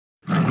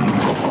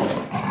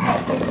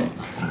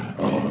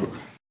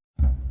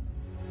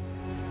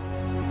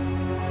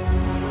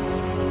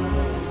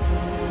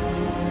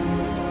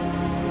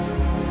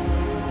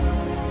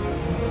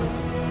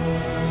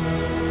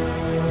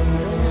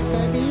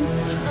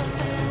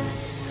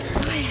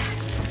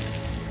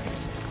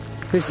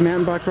This is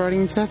mountain bike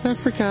riding in South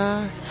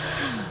Africa.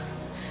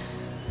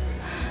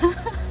 I'm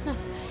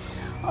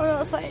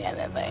not saying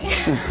anything.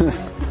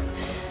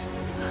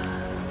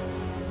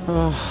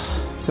 Oh,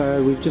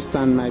 so we've just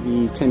done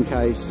maybe 10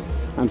 k's.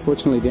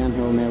 Unfortunately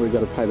downhill, now we've got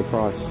to pay the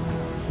price.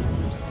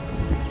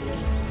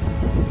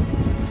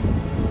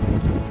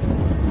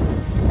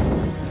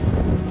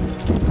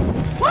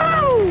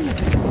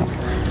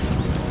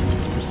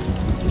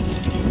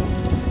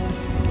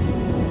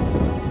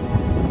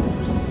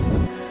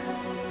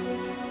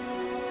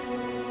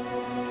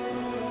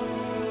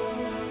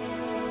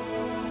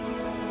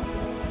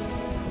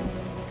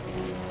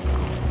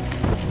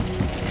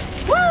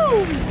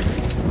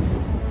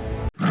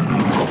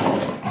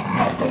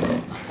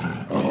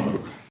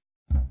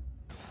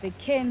 They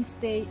can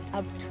stay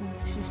up to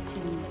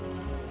 15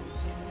 minutes.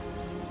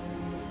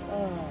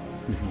 Oh.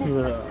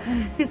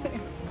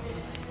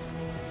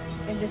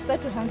 And they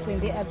start to hunt when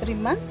they are 3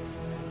 months,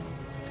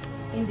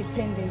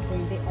 independent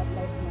when they are 5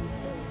 months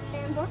old.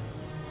 Canberra?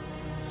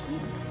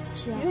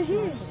 She acts like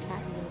a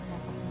cat knows how.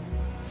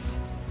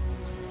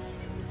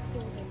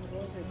 Call them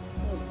rosette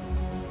spots.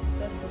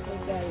 That's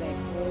because they are like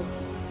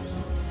roses.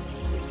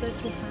 They start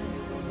to hunt.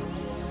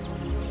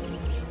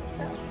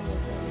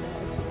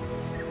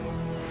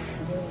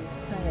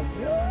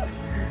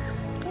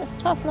 It's a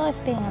tough life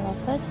being a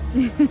leopard.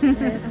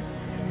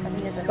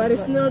 But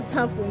it's not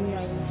tough when you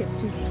are in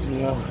captivity.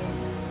 Yeah.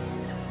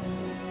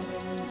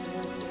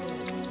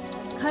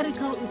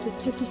 Karikal is a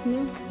Turkish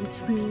name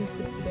which means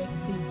the black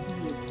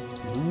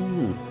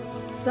ears.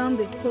 Some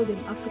they call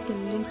them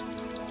African lynx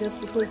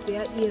just because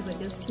their ears are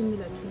just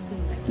similar to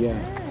lizards. Yeah.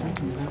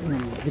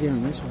 Video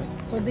on this way.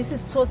 So this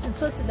is Tsotsi.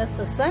 Tsotsi, that's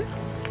the sun.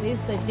 This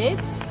is the dead.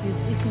 He's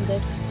eating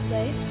that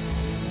side.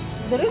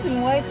 The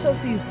reason why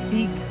Tsotsi is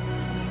big,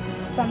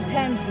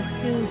 sometimes he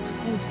steals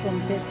food from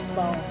dead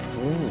spawn.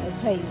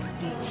 That's why he's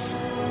big.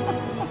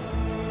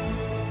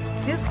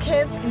 These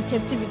cats in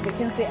captivity, they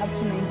can stay up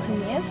to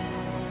 19 years.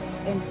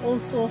 And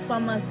also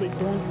farmers, they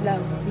don't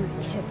love these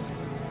cats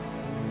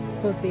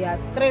because they are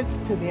threats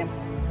to them.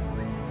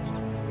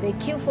 They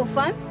kill for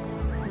fun.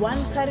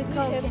 One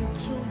karikal can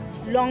kill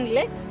long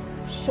legs,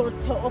 short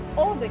tail. Of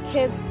all the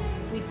cats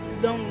with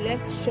long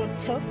legs, short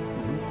tail,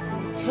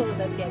 you tell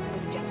that they are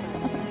good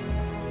jumpers.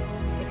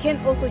 They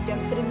can also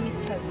jump 3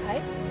 meters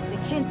high. They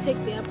can take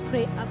their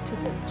prey up to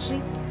the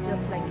tree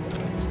just like the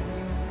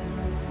rabbit.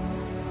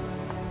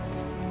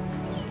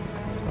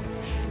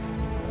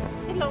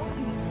 Hello.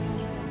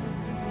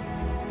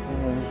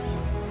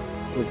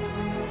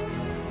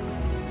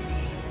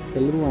 The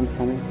little one's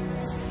coming.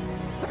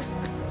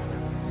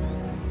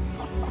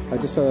 I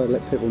just thought I'd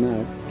let people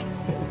know.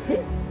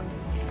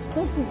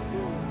 Tootsie,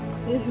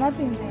 there's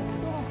nothing there.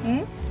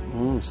 Hmm?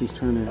 Oh, she's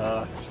trying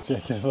to... Just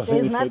checking if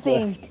There's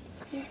nothing.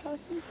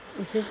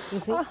 You see?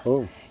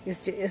 Oh, It's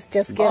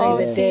just getting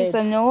the She's dead.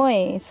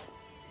 annoyed.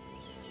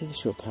 she's a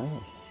short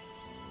tail.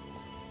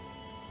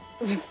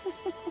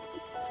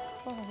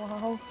 Oh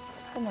wow.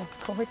 Oh my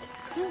god.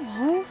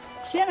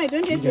 Shame I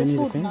don't Can have you go your near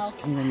the food fence? now.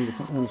 Can you go near the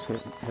fence? I want to see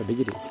how big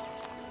it is.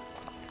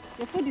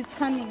 Your food is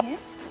coming here.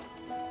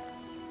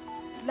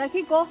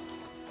 Lucky, go.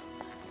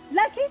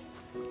 Lucky.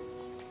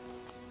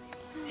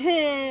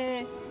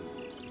 Hey.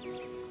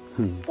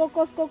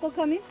 Skoko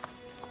coming.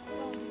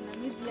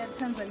 Namibia,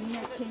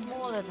 Tanzania, Kenya.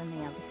 Smaller than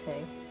the other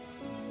two.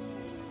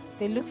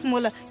 They look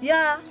smaller.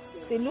 Yeah,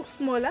 they look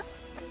smaller.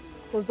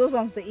 Because those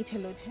ones they eat a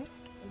lot. Eh?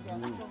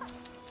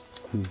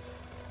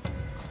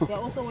 They're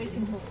also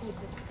waiting for food.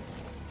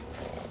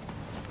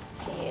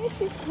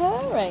 She's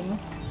purring.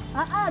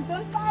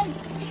 Don't fight.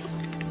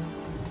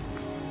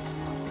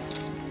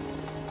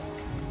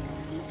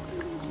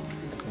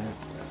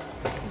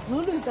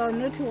 Zulus are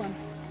naughty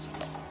ones.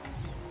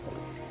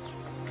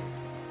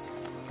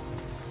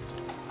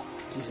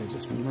 Jeez, I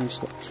just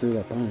munched through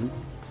that bone.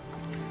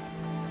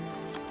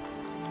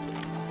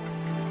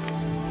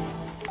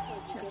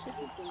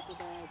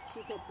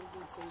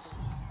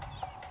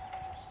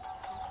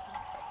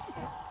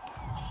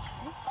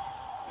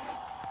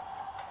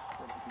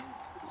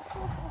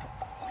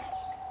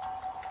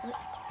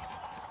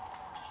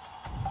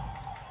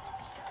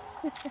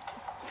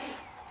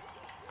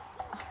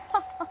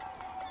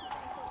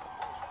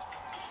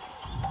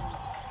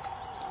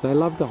 They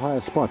love the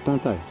higher spot,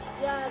 don't they?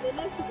 Yeah, they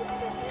like to go to the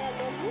higher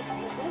levels.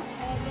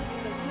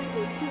 So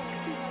these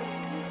kids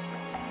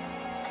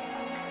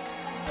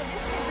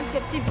in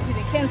captivity,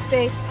 they can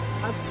stay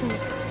up to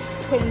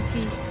 20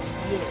 years.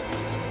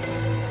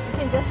 You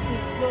can just be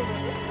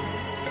closer.